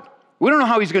Lord. We don't know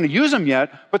how he's going to use them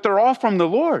yet, but they're all from the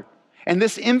Lord. And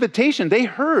this invitation, they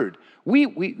heard.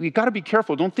 We got to be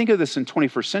careful. Don't think of this in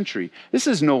 21st century. This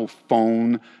is no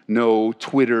phone, no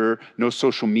Twitter, no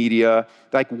social media.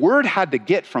 Like, word had to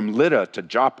get from Lydda to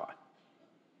Joppa.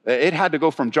 It had to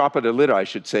go from Joppa to Lydda, I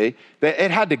should say.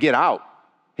 It had to get out.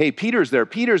 Hey, Peter's there.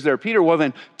 Peter, well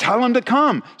then, tell him to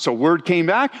come. So word came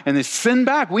back, and they send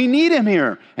back. We need him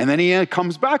here. And then he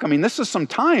comes back. I mean, this is some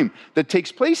time that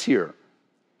takes place here.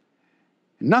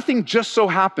 Nothing just so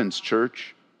happens,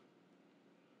 church.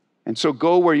 And so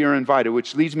go where you're invited,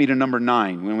 which leads me to number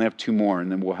 9. We only have 2 more,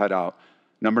 and then we'll head out.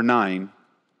 Number 9,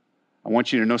 I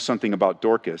want you to know something about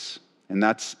Dorcas, and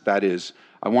that is,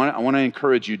 I want to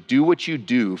encourage you, do what you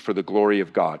do for the glory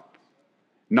of God,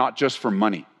 not just for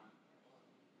money.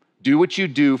 Do what you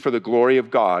do for the glory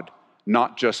of God,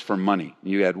 not just for money.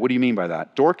 You add, what do you mean by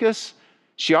that? Dorcas,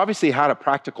 she obviously had a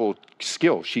practical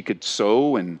skill. She could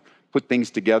sew and put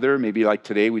things together. Maybe like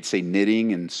today we'd say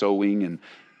knitting and sewing.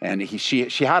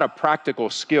 She had a practical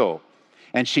skill.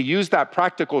 And she used that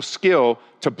practical skill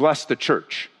to bless the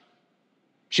church.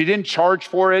 She didn't charge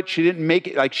for it. She didn't make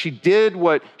it. Like, she did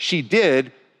what she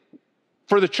did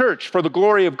for the church, for the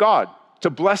glory of God, to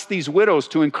bless these widows,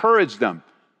 to encourage them.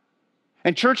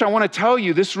 And church, I want to tell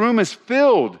you, this room is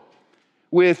filled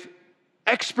with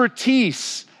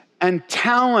expertise and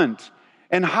talent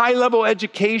and high-level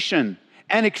education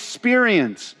and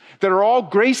experience that are all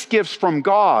grace gifts from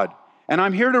God. And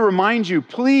I'm here to remind you,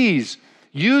 please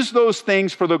use those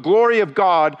things for the glory of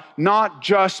God, not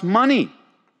just money.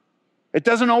 It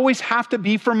doesn't always have to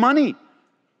be for money.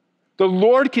 The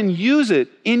Lord can use it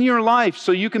in your life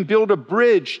so you can build a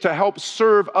bridge to help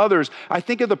serve others. I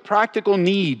think of the practical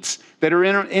needs that are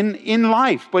in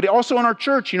life, but also in our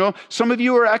church. You know, some of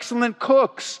you are excellent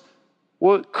cooks.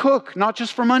 Well, cook, not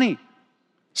just for money.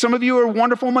 Some of you are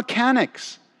wonderful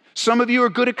mechanics. Some of you are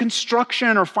good at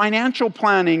construction or financial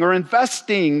planning or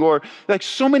investing or like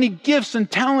so many gifts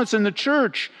and talents in the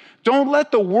church. Don't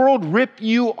let the world rip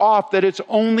you off that it's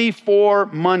only for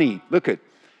money. Look at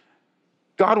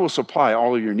God will supply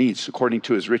all of your needs according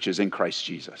to his riches in Christ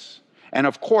Jesus. And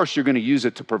of course, you're going to use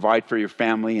it to provide for your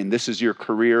family, and this is your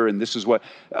career, and this is what,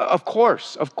 of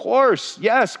course,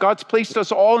 yes, God's placed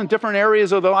us all in different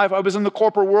areas of the life. I was in the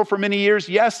corporate world for many years,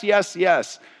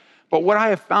 yes. But what I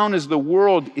have found is the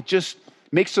world, it just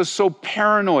makes us so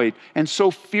paranoid and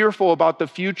so fearful about the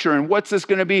future, and what's this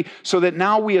going to be, so that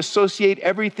now we associate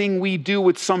everything we do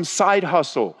with some side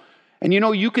hustle. And you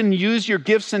know, you can use your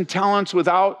gifts and talents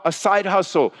without a side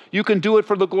hustle. You can do it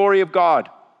for the glory of God.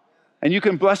 And you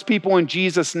can bless people in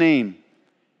Jesus' name.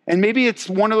 And maybe it's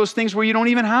one of those things where you don't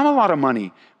even have a lot of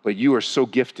money, but you are so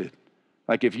gifted.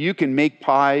 Like if you can make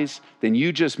pies, then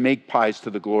you just make pies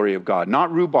to the glory of God.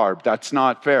 Not rhubarb, that's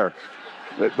not fair.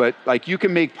 But like you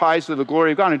can make pies to the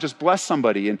glory of God and just bless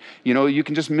somebody. And you know, you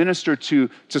can just minister to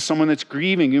someone that's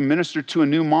grieving. You minister to a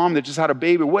new mom that just had a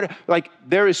baby. Like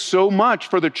there is so much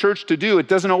for the church to do. It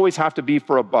doesn't always have to be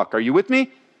for a buck. Are you with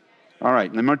me? All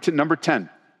right, number 10.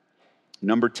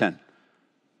 Number 10.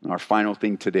 Our final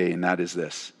thing today, and that is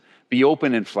this. Be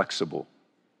open and flexible.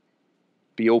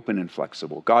 Be open and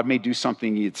flexible. God may do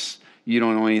something you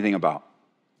don't know anything about.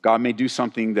 God may do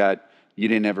something that you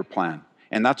didn't ever plan.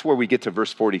 And that's where we get to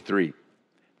verse 43.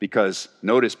 Because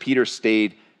notice Peter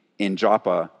stayed in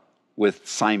Joppa with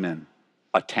Simon,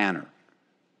 a tanner.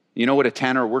 You know what a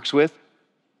tanner works with?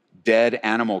 Dead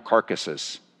animal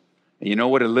carcasses. And you know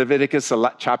what a Leviticus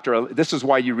chapter, this is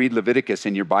why you read Leviticus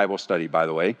in your Bible study, by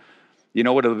the way. You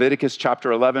know what Leviticus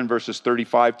chapter 11 verses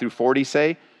 35 through 40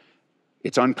 say?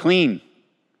 It's unclean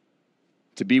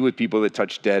to be with people that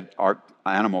touch dead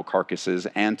animal carcasses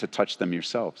and to touch them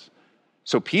yourselves.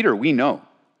 So Peter, we know,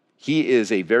 he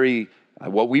is a very,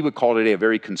 what we would call today, a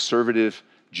very conservative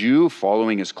Jew,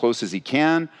 following as close as he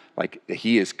can. Like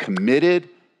he is committed.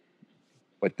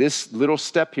 But this little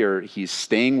step here, he's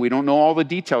staying, we don't know all the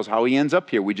details, how he ends up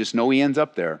here. We just know he ends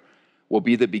up there, will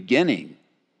be the beginning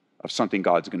of something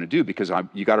God's going to do, because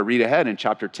you got to read ahead in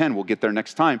chapter 10. We'll get there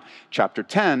next time. Chapter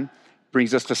 10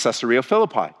 brings us to Caesarea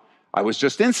Philippi. I was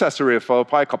just in Caesarea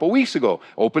Philippi a couple weeks ago,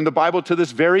 opened the Bible to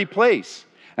this very place.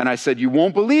 And I said, you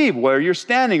won't believe where you're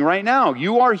standing right now.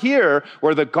 You are here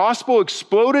where the gospel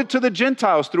exploded to the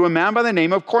Gentiles through a man by the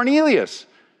name of Cornelius.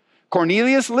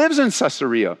 Cornelius lives in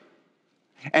Caesarea.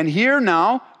 And here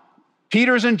now,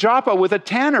 Peter's in Joppa with a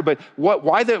tanner. But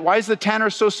why is the tanner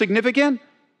so significant?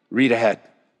 Read ahead.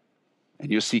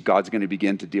 And you'll see God's going to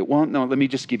begin to deal. Well, no, let me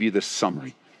just give you this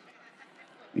summary.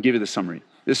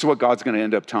 This is what God's going to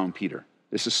end up telling Peter.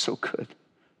 This is so good.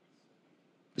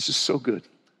 This is so good.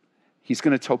 He's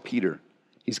going to tell Peter,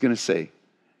 he's going to say,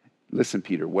 listen,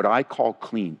 Peter, what I call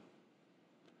clean,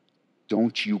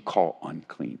 don't you call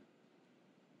unclean.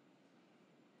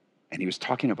 And he was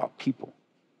talking about people.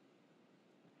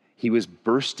 He was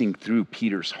bursting through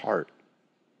Peter's heart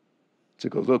to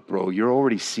go, look, bro, you're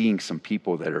already seeing some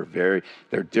people that are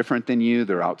they're different than you,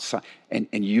 they're outside, and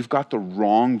you've got the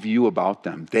wrong view about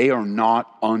them. They are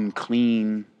not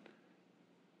unclean.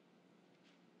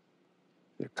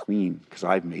 They're clean because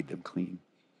I've made them clean.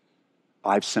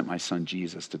 I've sent my son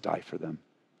Jesus to die for them.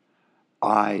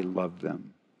 I love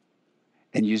them.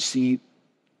 And you see,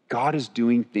 God is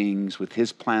doing things with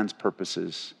his plans,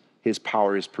 purposes, his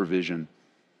power, his provision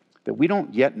that we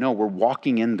don't yet know. We're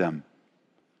walking in them.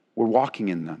 We're walking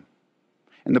in them.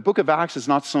 And the book of Acts is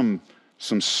not some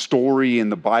story in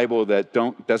the Bible that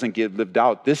doesn't get lived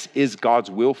out. This is God's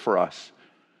will for us,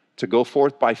 to go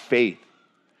forth by faith,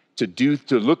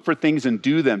 to look for things and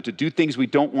do them, to do things we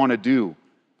don't want to do.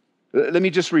 Let me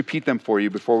just repeat them for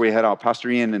you before we head out. Pastor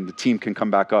Ian and the team can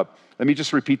come back up. Let me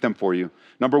just repeat them for you.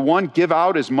 Number 1, give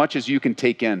out as much as you can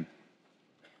take in.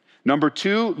 Number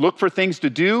 2, look for things to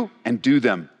do and do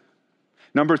them.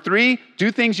 Number 3,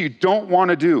 do things you don't want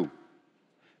to do.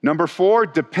 Number 4,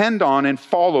 depend on and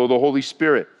follow the Holy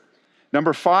Spirit.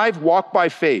 Number 5, walk by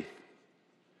faith.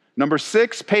 Number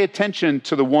 6, pay attention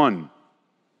to the one.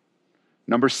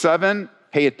 Number 7,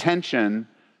 pay attention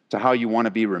to how you want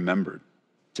to be remembered.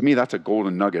 To me, that's a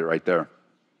golden nugget right there.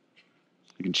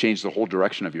 You can change the whole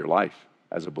direction of your life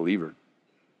as a believer.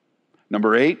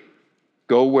 Number 8,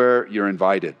 Go where you're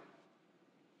invited.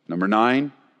 Number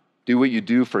 9, do what you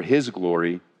do for his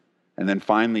glory. And then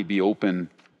finally, be open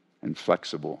and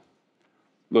flexible.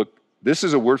 Look, this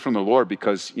is a word from the Lord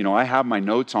because, I have my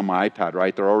notes on my iPad,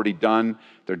 right? They're already done.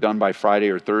 They're done by Friday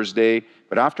or Thursday.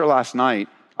 But after last night,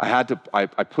 I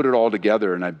put it all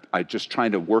together and I just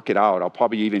trying to work it out. I'll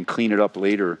probably even clean it up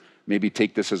later, maybe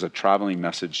take this as a traveling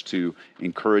message to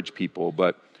encourage people.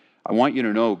 But I want you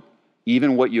to know,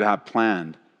 even what you have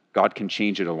planned, God can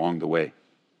change it along the way.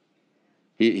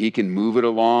 He can move it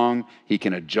along. He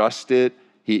can adjust it.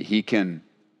 He can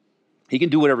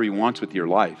do whatever he wants with your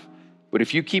life. But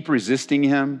if you keep resisting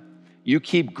him, you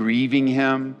keep grieving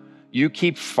him, you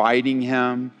keep fighting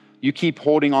him, you keep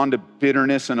holding on to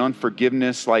bitterness and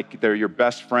unforgiveness like they're your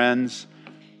best friends,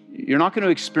 you're not going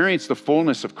to experience the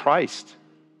fullness of Christ.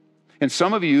 And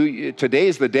some of you, today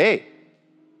is the day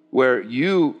where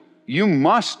you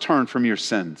must turn from your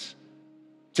sins.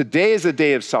 Today is a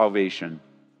day of salvation.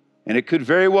 And it could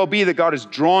very well be that God is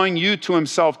drawing you to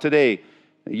himself today,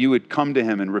 that you would come to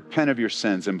him and repent of your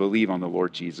sins and believe on the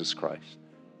Lord Jesus Christ.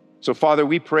 So, Father,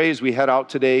 we pray as we head out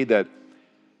today that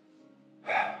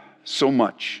so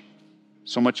much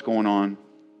going on,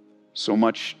 so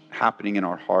much happening in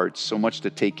our hearts, so much to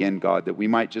take in, God, that we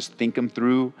might just think them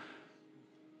through.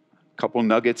 A couple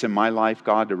nuggets in my life,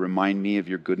 God, to remind me of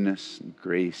your goodness and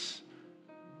grace.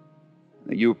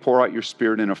 That you would pour out your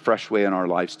Spirit in a fresh way in our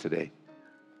lives today.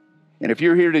 And if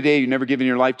you're here today, you've never given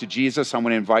your life to Jesus, I'm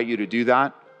going to invite you to do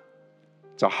that.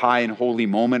 It's a high and holy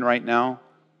moment right now.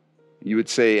 You would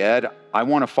say, Ed, I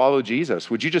want to follow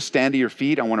Jesus. Would you just stand to your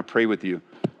feet? I want to pray with you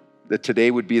that today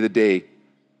would be the day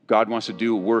God wants to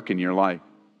do a work in your life.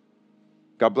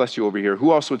 God bless you over here.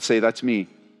 Who else would say, that's me?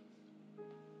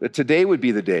 That today would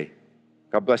be the day.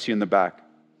 God bless you in the back.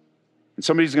 And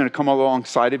somebody's going to come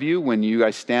alongside of you when you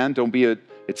guys stand.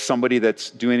 It's somebody that's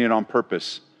doing it on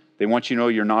purpose. They want you to know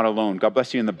you're not alone. God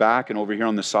bless you in the back and over here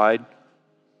on the side.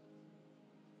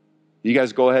 You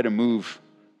guys go ahead and move.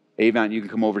 Avant, you can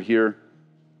come over here.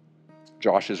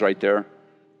 Josh is right there.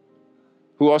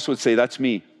 Who else would say, that's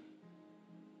me?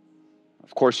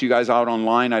 Of course, you guys out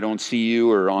online, I don't see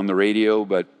you, or on the radio,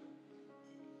 but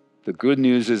the good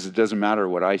news is it doesn't matter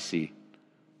what I see.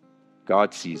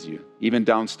 God sees you. Even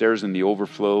downstairs in the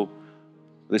overflow,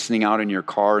 listening out in your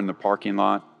car in the parking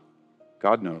lot,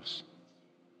 God knows.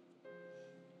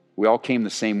 We all came the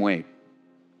same way.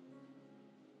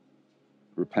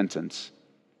 Repentance,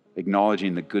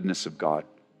 acknowledging the goodness of God.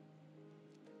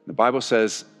 The Bible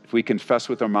says, if we confess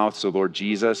with our mouths the Lord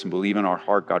Jesus and believe in our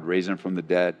heart God raised him from the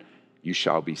dead, you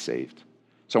shall be saved.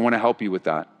 So I want to help you with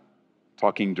that,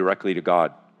 talking directly to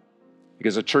God.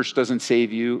 Because a church doesn't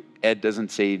save you, Ed doesn't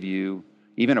save you,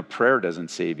 even a prayer doesn't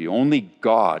save you. Only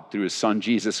God, through his son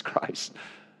Jesus Christ,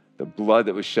 the blood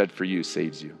that was shed for you,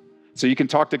 saves you. So you can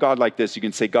talk to God like this. You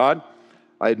can say, God,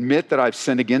 I admit that I've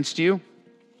sinned against you,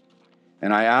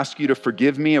 and I ask you to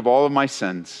forgive me of all of my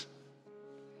sins.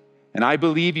 And I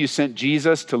believe you sent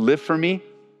Jesus to live for me,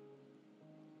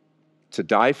 to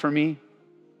die for me,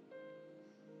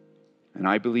 and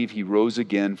I believe he rose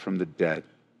again from the dead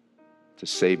to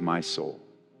save my soul.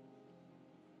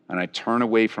 And I turn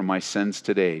away from my sins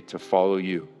today to follow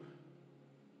you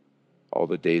all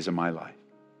the days of my life.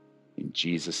 In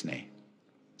Jesus' name,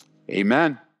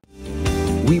 amen.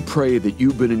 We pray that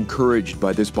you've been encouraged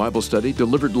by this Bible study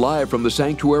delivered live from the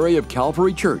sanctuary of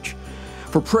Calvary Church.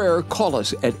 For prayer, call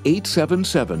us at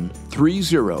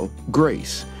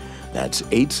 877-30-GRACE. That's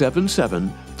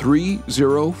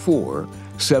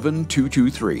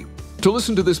 877-304-7223. To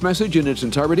listen to this message in its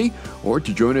entirety or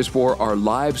to join us for our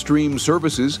live stream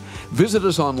services, visit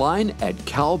us online at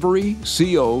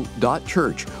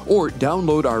calvaryco.church or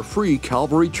download our free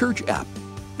Calvary Church app.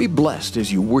 Be blessed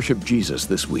as you worship Jesus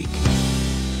this week.